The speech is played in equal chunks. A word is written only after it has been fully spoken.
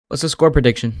What's the score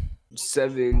prediction?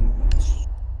 7-2.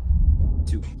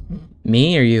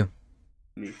 Me or you?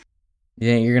 Me.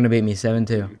 Yeah, you're gonna beat me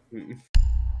 7-2. Mm-hmm.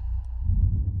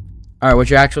 All right, what's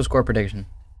your actual score prediction?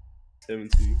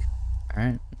 7-2. All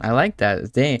right, I like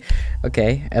that. Dang.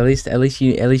 Okay, at least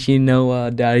you know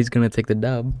Daddy's gonna take the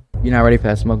dub. You're not ready for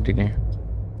that smoke, Digger.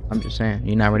 I'm just saying,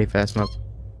 you're not ready for that smoke.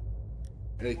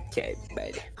 Okay,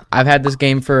 buddy. I've had this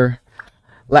game for,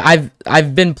 like,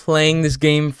 I've been playing this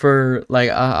game for like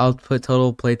I'll put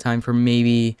total playtime for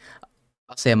maybe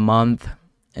I'll say a month,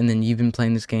 and then you've been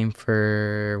playing this game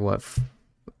for what,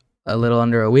 a little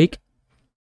under a week.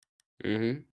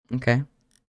 Okay,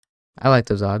 I like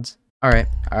those odds. All right,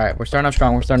 we're starting off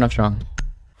strong.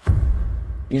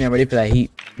 You're not ready for that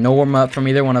heat. No warm up from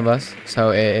either one of us,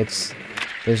 so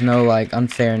there's no like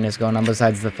unfairness going on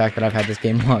besides the fact that I've had this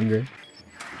game longer.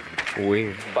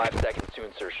 Weird. 5 seconds to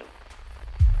insertion.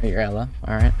 You're Ella.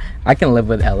 All right, I can live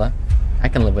with Ella.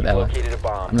 Located a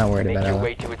bomb. I'm not worried Make about your Ella.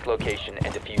 way to its location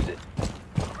and defuse it.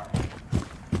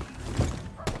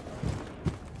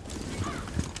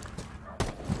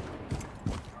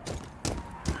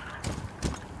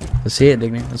 Let's see it,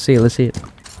 Digny. Let's see it.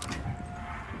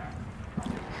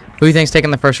 Who do you think's taking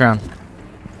the first round?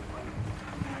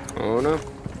 Oh no.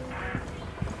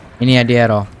 Any idea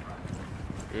at all?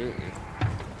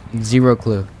 Mm-mm. Zero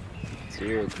clue.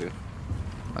 0 clue.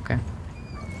 Okay.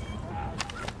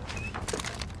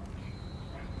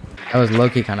 That was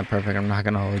low-key kind of perfect. I'm not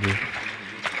gonna hold you.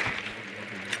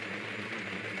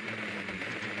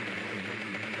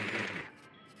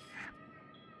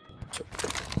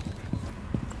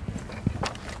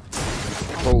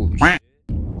 Holy shit.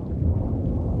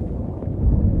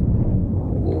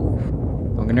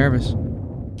 Don't get nervous.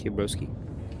 Okay, broski.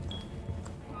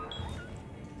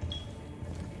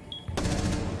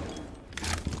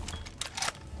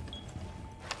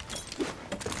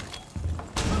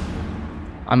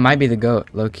 I might be the GOAT,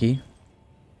 low-key.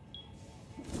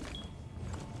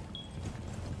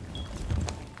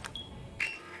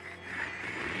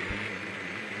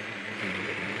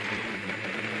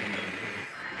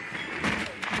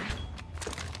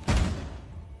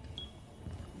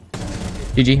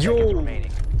 GG. Seconds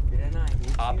remaining.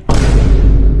 Op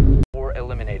 4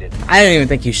 eliminated. I didn't even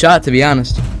think you shot, to be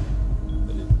honest.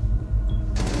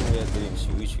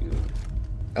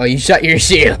 Oh, you shot your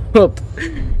shield.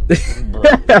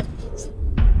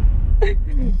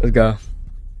 Let's go.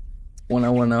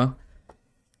 1-0.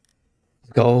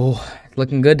 Let's go.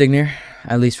 Looking good, Dignier.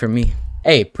 At least for me.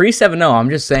 Hey, pre-7-0. I'm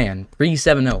just saying.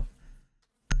 Pre-7-0.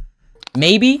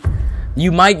 Maybe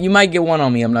you might get one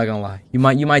on me. I'm not gonna lie. You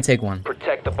might take one.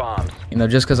 Protect the bombs. You know,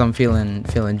 just because I'm feeling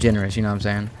generous. You know what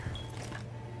I'm saying?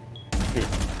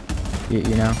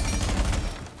 You know.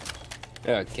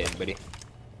 Okay, buddy.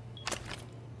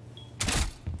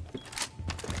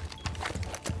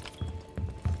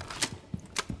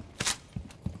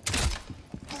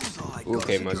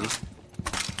 Okay, Muzzy.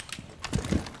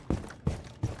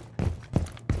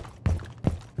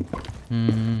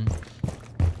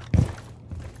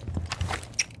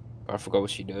 I forgot what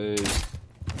she does.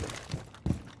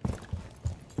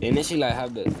 Didn't she like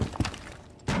have the?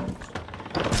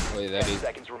 Wait, that 10 is.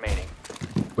 seconds remaining.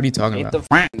 What are you talking Ain't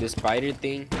about? the spider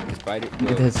thing? The spider.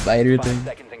 The spider 5 thing.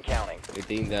 seconds and counting. The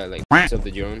thing that like picks up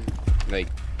the drone. Like.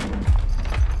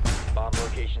 Bomb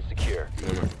location secure.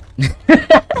 No.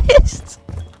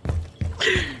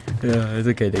 Yeah, it's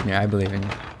okay, Dignier. I believe in you.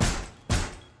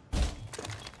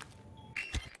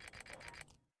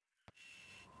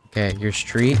 Okay, your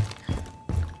street.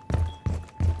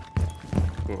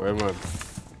 Where am I?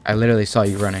 I literally saw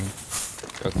you running.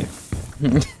 Okay.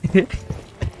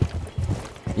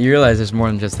 You realize there's more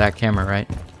than just that camera, right?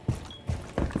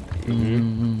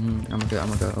 Mm-hmm. I'm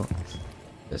gonna go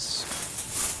this.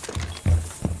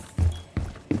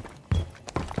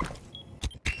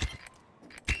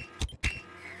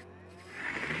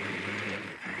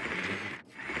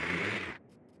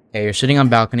 Hey, you're sitting on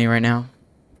balcony right now.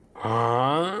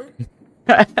 Huh?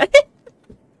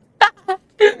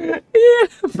 Yeah,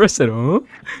 bro said, huh?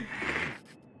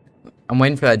 I'm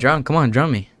waiting for that drone. Come on, drone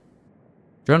me.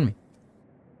 Drone me.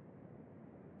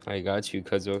 I got you,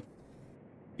 cuzzo.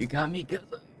 You got me good.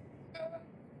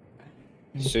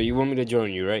 So you want me to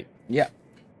join you, right? Yeah.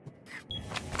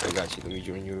 I got you. Let me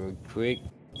join you real quick.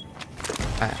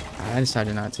 I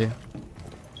decided not to.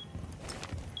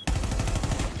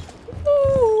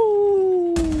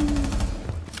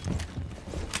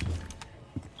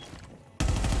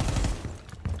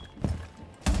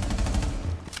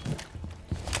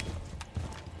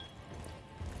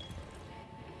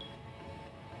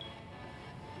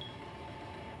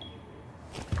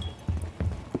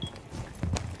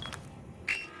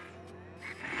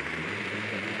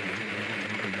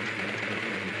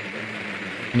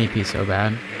 I need pee so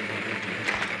bad.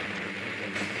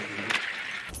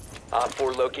 Op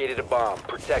 4 located a bomb.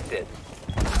 Protect it.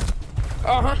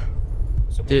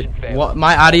 Dude, failed. what?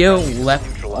 My audio left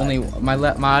Neutralized. only my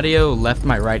audio left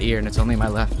my right ear, and it's only my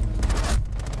left.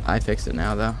 I fixed it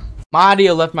now though. My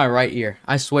audio left my right ear.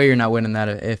 I swear you're not winning that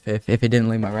if it didn't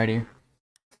leave my right ear.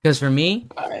 Because for me,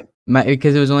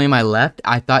 because it was only my left,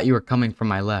 I thought you were coming from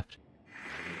my left.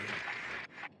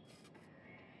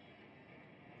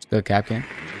 Let's go, Capcan.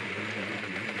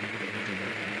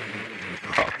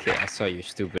 Okay, I saw your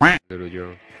stupid little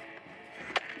drone.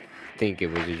 Think it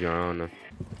was a drone.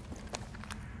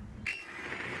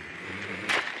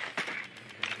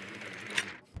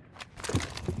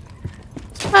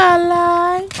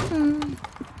 I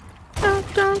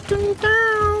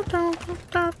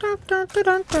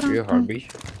don't know. Your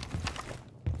heartbeat.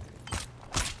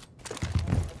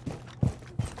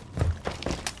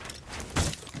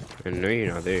 I know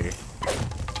you're not there.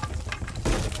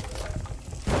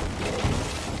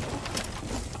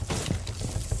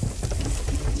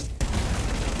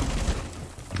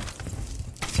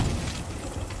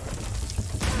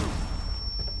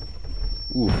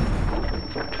 Ooh.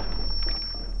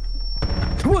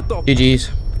 What the? GG's.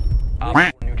 Op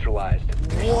 4 neutralized.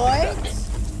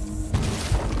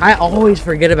 I always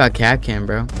forget about Capcan,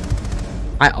 bro.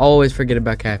 I always forget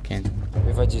about Capcan.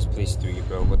 If I just placed 3,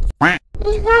 bro, what the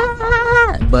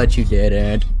But you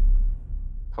didn't.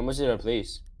 How much did I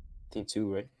place? I think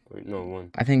 2, right? Or no,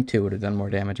 1. I think 2 would have done more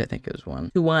damage. I think it was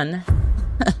 1. 2-1.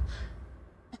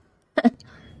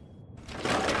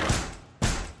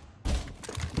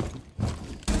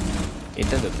 Ain't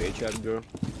that the bear trap, girl?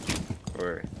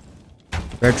 Or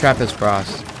Bear trap is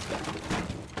Frost.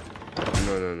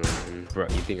 no. Bro,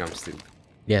 you think I'm stupid?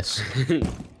 Yes.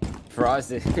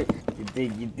 Frost is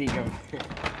you think I'm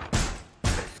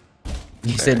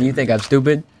You said you think I'm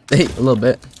stupid? A little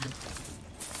bit.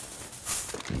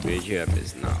 bear trap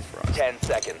is not Frost. 10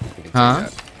 seconds. Huh?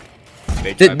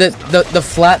 Bear trap is not. The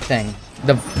flat thing.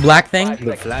 The black thing?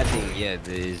 The flat thing, yeah,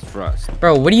 there is Frost.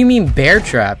 Bro, what do you mean bear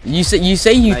trap? You say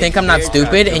you Like think I'm not bear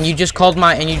stupid, trap. and you just called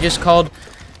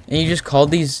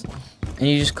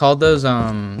those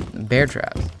bear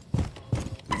traps.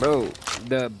 Bro,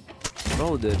 the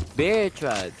bear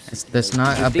traps. That's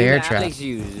not The a thing bear that trap. Alex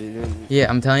used, Yeah,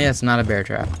 I'm telling you, it's not a bear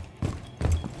trap.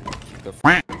 the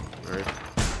right?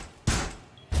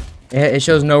 It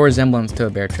shows no resemblance to a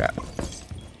bear trap.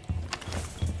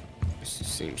 It's the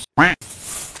same shit.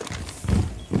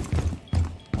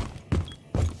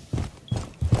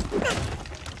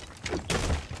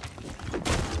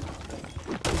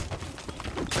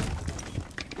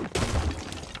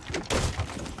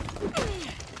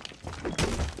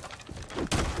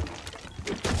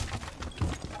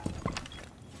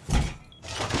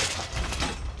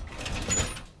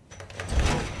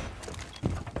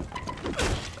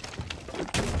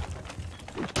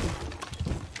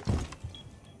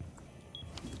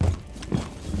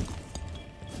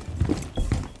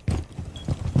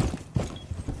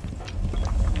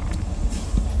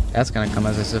 That's gonna come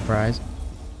as a surprise.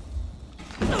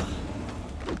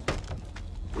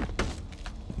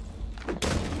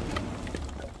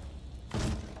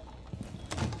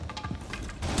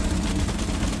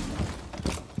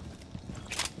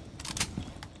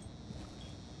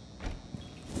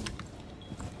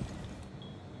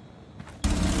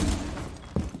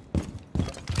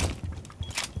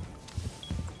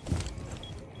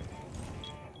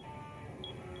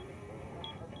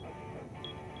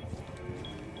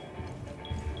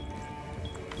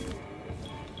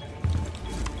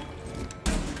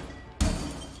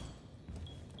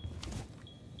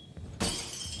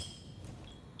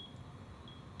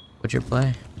 What's your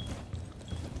play?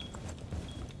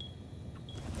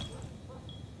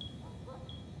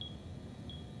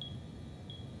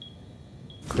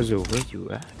 Cause of where you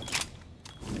at?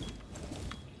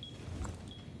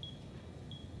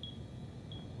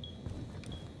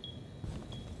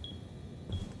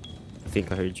 I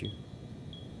think I heard you.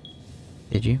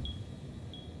 Did you?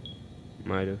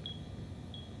 Might have.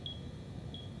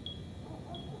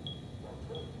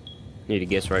 Need to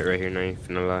guess right here, now. You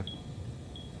finna lie.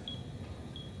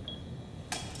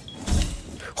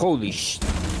 Holy sh!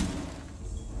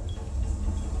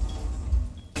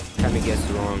 Kinda guessed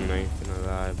wrong, now. You finna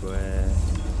lie, boy.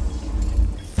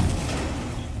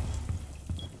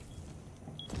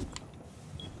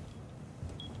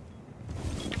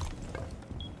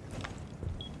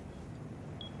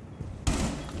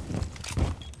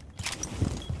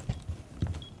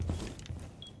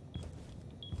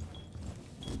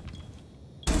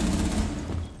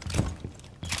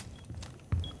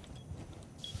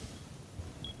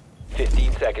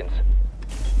 Fifteen seconds.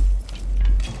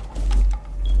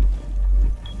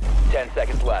 10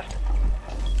 seconds left.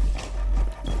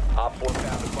 Op 4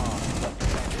 found a bomb. Must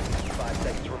defend it. 5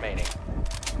 seconds remaining.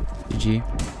 GG.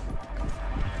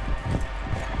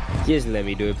 Just let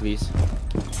me do it, please.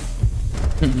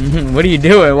 What are you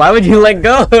doing? Why would you let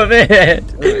go of it?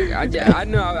 Look, I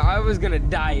know I was gonna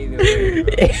die either way,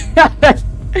 bro.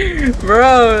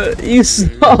 Bro, you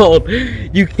sold.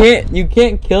 You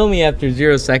can't kill me after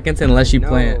 0 seconds unless you No,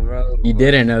 plant. bro. You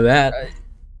didn't know that.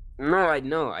 No, I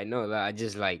know that. I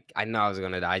just I know I was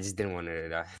gonna die. I just didn't want her to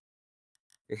die.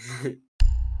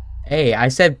 Hey, I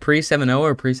said pre 7-0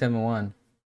 or pre 7-1.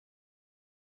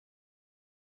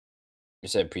 You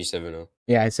said pre 7-0.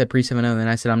 Yeah, I said pre 7-0. Then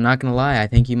I said I'm not gonna lie. I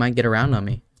think you might get a round on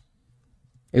me.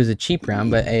 It was a cheap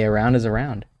round, but hey, a round is a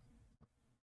round.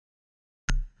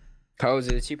 How was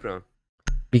it a cheap round?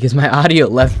 Because my audio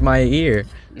left my ear.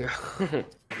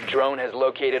 Drone has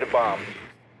located a bomb.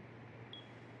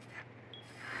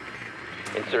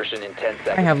 Insertion in 10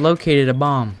 seconds. I have located a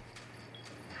bomb.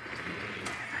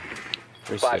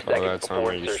 5 seconds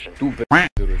before insertion. Stupid.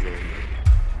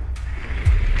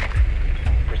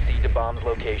 Proceed to bomb's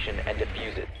location and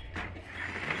defuse it.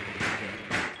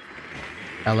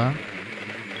 Hello?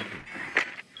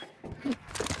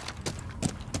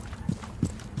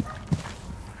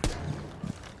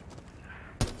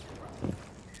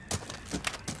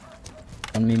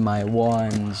 Run me my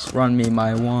ones. Run me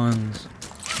my ones.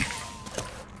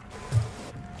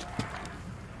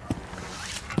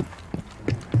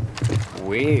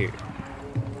 Weird.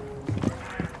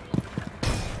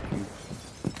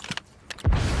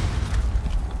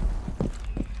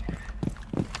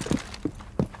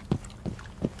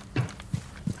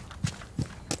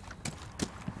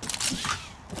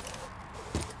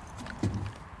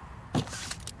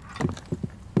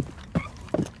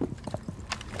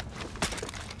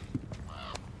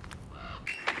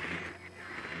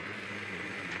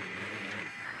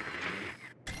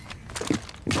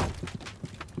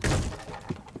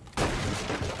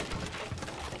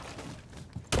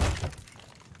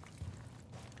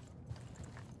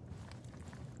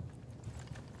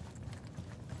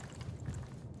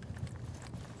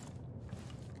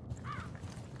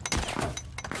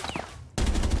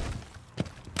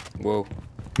 Whoa.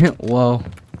 Whoa.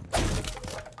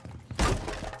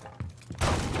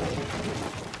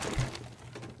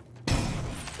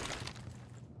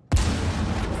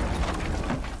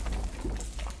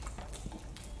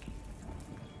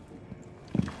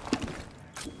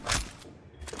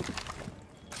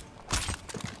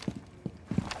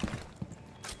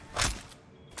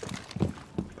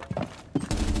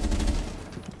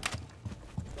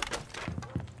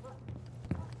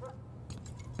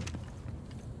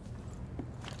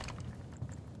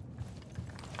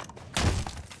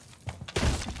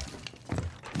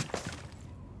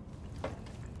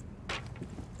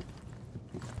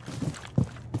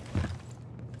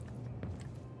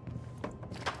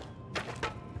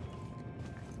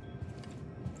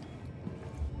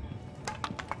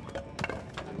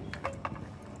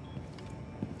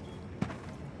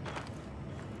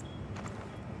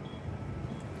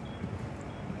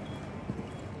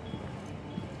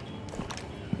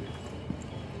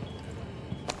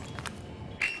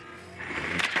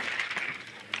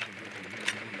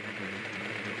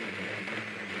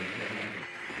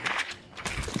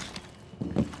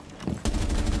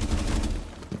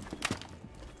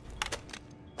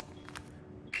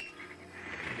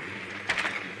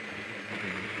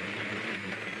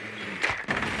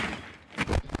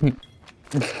 We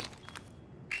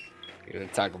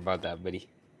don't talk about that, buddy.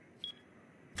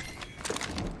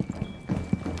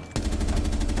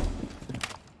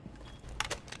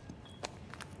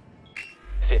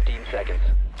 Seconds.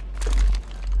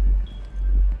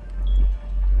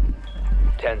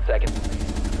 10 seconds.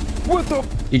 What the?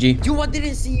 GG. Yo, I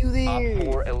didn't see you there. Op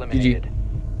 4 eliminated.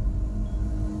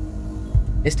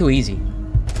 It's too easy.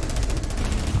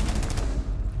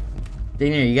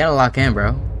 Daniel, you gotta lock in,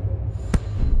 bro.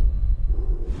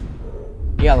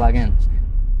 You gotta log in.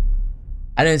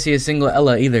 I didn't see a single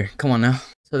Ella either. Come on now.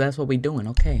 So that's what we doing.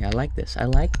 Okay, I like this. I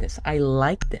like this. I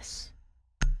like this.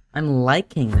 I'm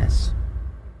liking this.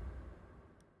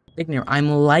 Ignore. I'm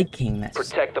liking this.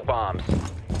 Protect the bombs.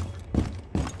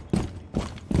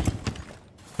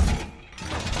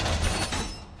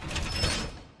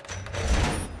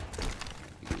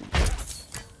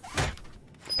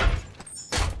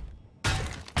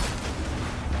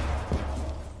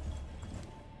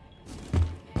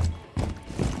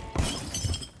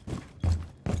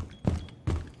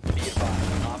 Be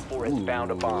advised, Op 4 has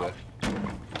found a bomb.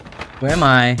 Where am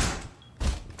I?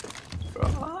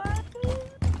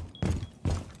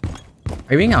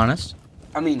 Are you being honest?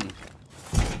 I mean,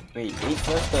 Wait, he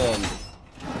first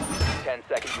 10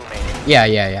 seconds remaining. Yeah,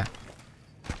 yeah, yeah.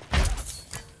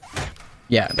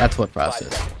 Yeah, that's what Frost 5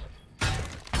 is. seconds.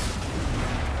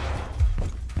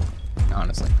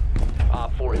 Honestly.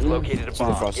 Op 4 has located a See the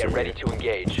bomb. Frost Get over ready there. to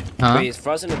engage. Huh? Wait, is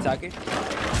Frost an attacker?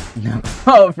 No.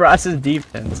 Oh, Frost is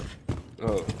defense.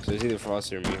 Oh, so it's either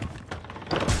Frost or me.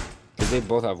 Cause they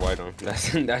both have white on.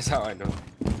 That's how I know.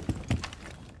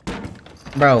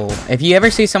 Bro, if you ever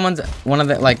see someone's one of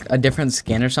the like a different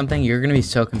skin or something, you're gonna be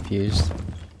so confused.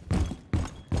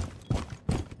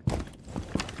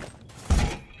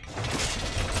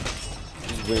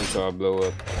 Just wait until I blow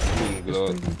up. I mean, blow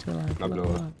up. Not blow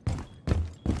up.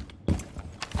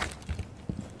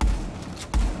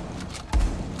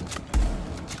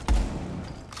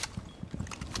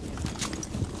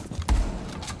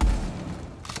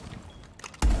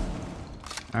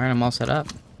 Alright, I'm all set up.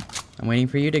 I'm waiting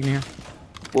for you, Dignier.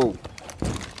 Whoa.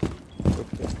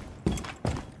 Okay.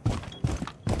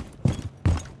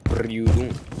 What are you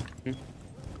doing?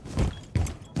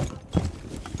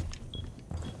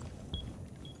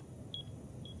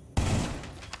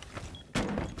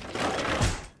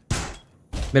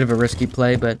 Bit of a risky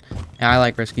play, but yeah, I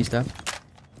like risky stuff.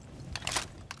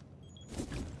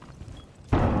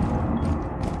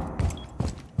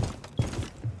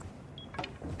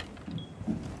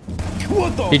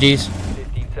 What the? GG's.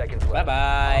 15 seconds left.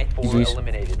 Bye-bye. Op 4 GG's.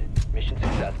 eliminated. Mission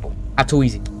successful. Not too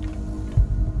easy.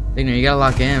 Dignier, you gotta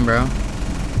lock in, bro.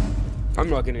 I'm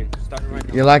locking in. Starting right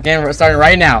now. You're locked in. We're starting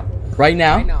right now. Right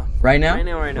now. Right now. Right now. Right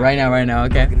now, right now. Right now. Right now.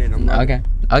 Okay. Locking in, I'm locking Okay.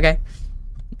 Okay.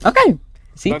 Okay.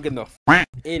 See. Locking the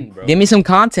in, bro. Give me some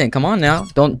content. Come on now.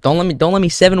 Don't let me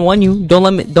 7-1 you. Don't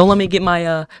let me get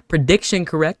my prediction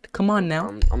correct. Come on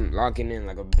now. I'm locking in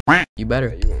like a. You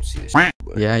better. You won't see this. Shit,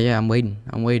 but Yeah, yeah, I'm waiting.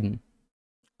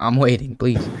 I'm waiting,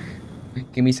 please.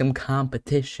 Give me some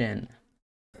competition.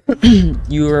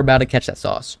 You were about to catch that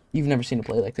sauce. You've never seen a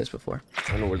play like this before.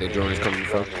 I know where the drone is coming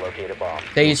from. To locate a bomb.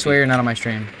 Say you swear you're not on my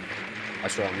stream. I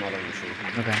swear I'm not on the stream.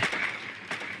 Okay.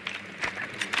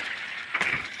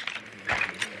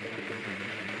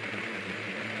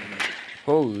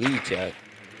 Holy chat.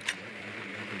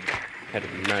 Had a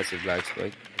massive black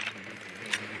spike.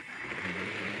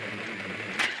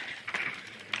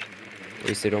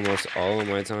 Wasted almost all of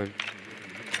my time.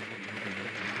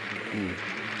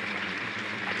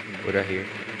 What I hear?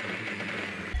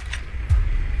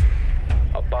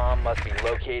 A bomb must be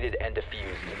located and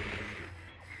defused.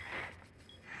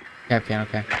 Okay,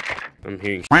 okay. I'm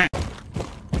hearing. Am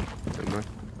I?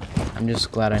 I'm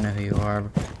just glad I know who you are,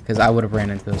 because I would have ran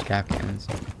into those cap cannons.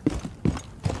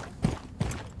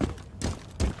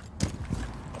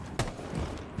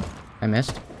 I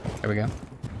missed. There we go.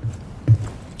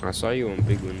 I saw you on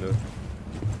big window.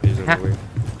 He's on Ha. the way.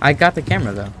 I got the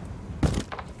camera though.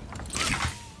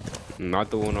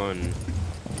 Not the one on.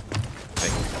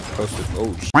 Like close to.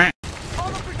 Oh shit.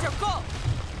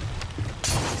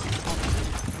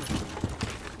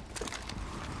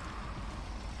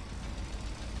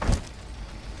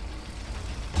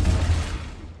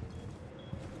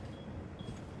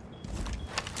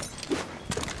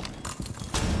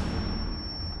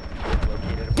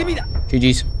 Give me that.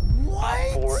 GG's.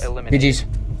 Op 4 eliminated. GG's.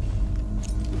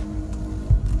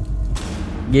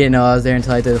 Yeah, no, I was there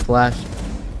until I did the flash.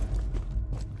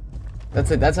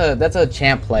 That's a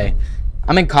champ play.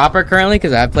 I'm in copper currently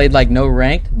because I've played like no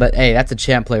ranked, but hey, that's a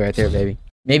champ play right there, baby.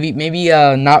 Maybe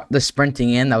not the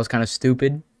sprinting in, that was kind of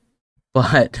stupid,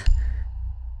 but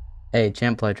hey,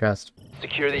 champ play, trust.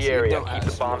 Secure the area. Keep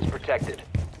the bombs protected.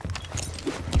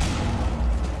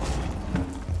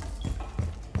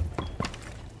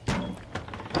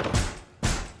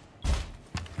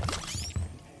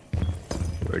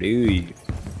 Where do you?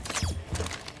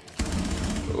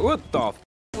 What the f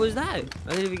was that? I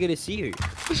didn't even get to see her.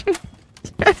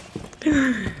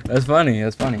 That's funny.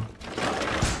 That's funny.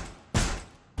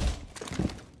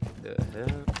 The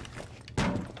hell?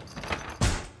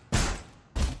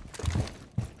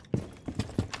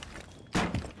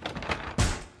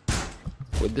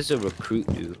 What does a recruit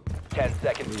do? 10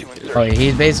 seconds to insert. Oh, yeah,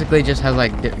 he basically just has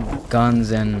like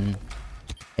guns and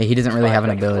he doesn't really 5 have an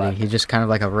seconds ability. left. He's just kind of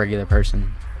like a regular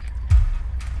person.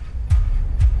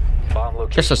 Bomb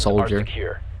Just a locations are soldier.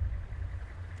 secure.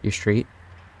 Your street.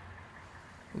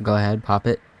 Go ahead, pop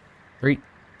it. 3.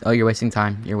 Oh, you're wasting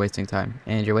time. You're wasting time.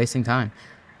 And you're wasting time.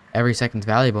 Every second's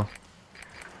valuable.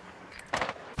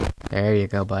 There you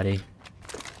go, buddy.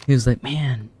 He was like,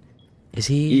 man, is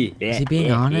he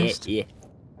being honest? Yeah.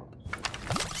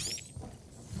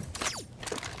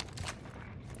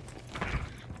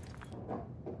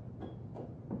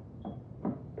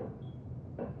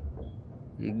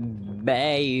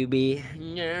 Baby,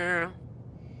 yeah.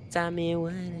 Tell me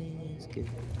what is good.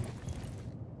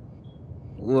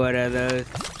 What are those?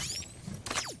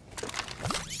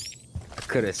 I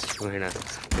could have sworn I saw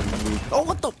something move. Oh,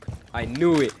 what the? I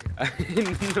knew it. I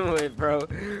knew it, bro.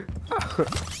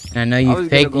 And I know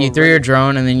you threw your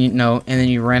drone and then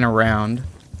you ran around.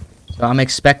 So I'm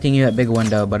expecting you at big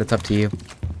window, but it's up to you.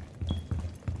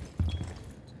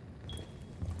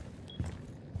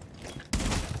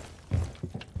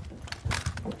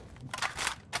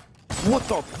 What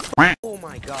the? Oh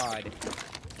my god.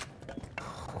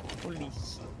 Holy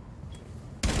shit.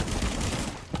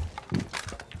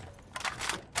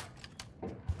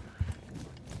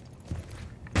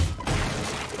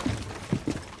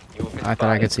 I thought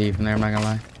I could see you from there, I'm not gonna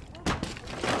lie.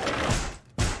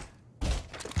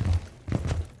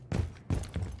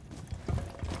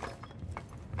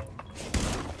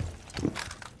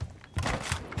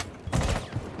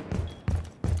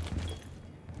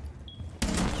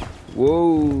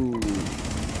 Whoa.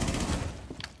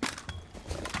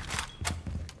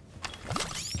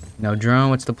 No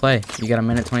drone, what's the play? You got a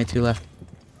minute 22 left.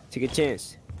 Take a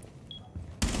chance.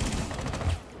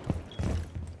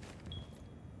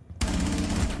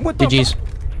 What the GG's.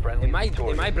 Am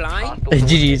I blind?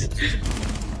 GG's.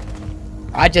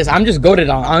 I'm just goated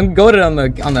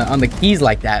on the keys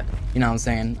like that. You know what I'm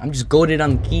saying? I'm just goated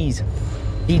on the keys.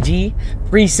 GG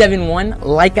 371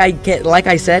 like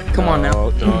I said. Come on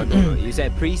now. No. You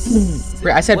said pre.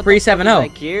 I said pre 7-0.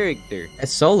 That character.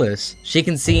 It's soulless. She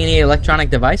can see any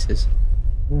electronic devices.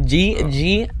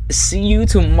 GG. See you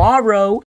tomorrow.